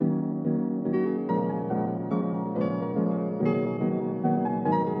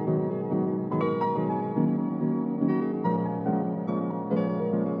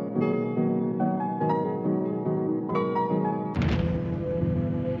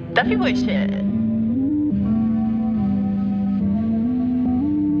Duffy boy shit.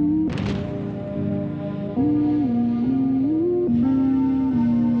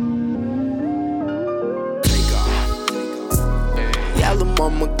 Yeah, lil'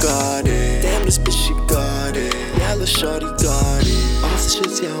 mama got it. Damn, this bitch, she got it. Yeah, lil' shorty got it. Off the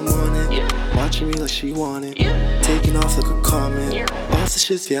shit, yeah, I'm on it. Watching me like she want it. Taking off like a comet. Off the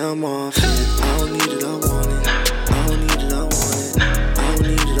shit, yeah, I'm off it. I don't need it, I want it. I don't need it, I want it. I don't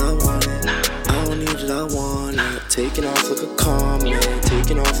need it, I want it. I don't need it, I want it. Taking off like a comet.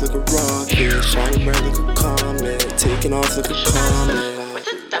 Taking off like a rocket. Shining bright like a comet. Taking off like a comet.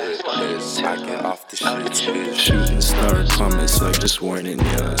 Tacking off the shit, shooting star comments like just warning,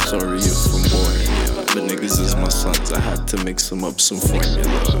 yeah. Sorry if I'm boring, yeah. But niggas is my sons, I had to mix them up some formula.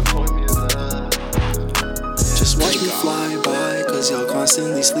 Just watch me fly by, cause y'all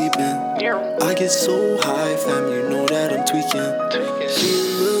constantly sleeping. I get so high, fam, you know that I'm tweaking. She a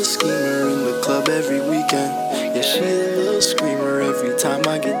little schemer in the club every weekend. Yeah, she a little screamer every time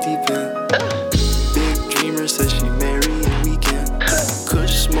I get deep in. Big dreamer says she married and weekend.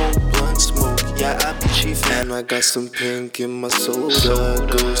 Kush smoke, blunt smoke, yeah, I be chief. And I got some pink in my soda.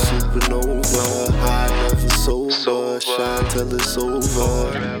 Go supernova, high never sober. Shine till it's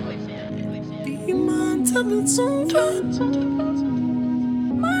over. Do you mind till it's over?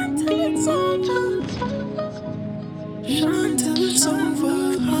 Mind till it's over. Shine till it's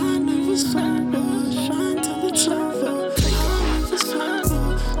over. High never sober. Shine till it's over. High never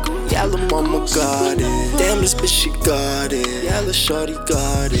sober. Yeah, lil' mama got it. Damn, this bitch, she got it. Yeah, lil' shorty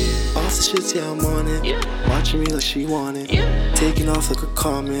got it. Off the shit, yeah, I'm on it. Watching me like she want it. Taking off like a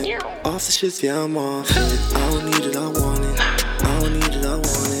comet. Off the shit, yeah, I'm off it. I don't need it, I want it. I don't need it, I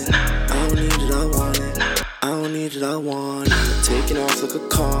want it. I don't need it, I want it. I don't need it, I want it. Taking off like a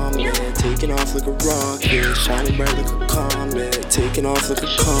comet. Taking off like a rocket. Shining bright like a comet. Taking off like a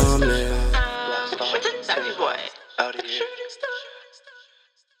comet. What's a Duffy boy? Out of here. Shooting star.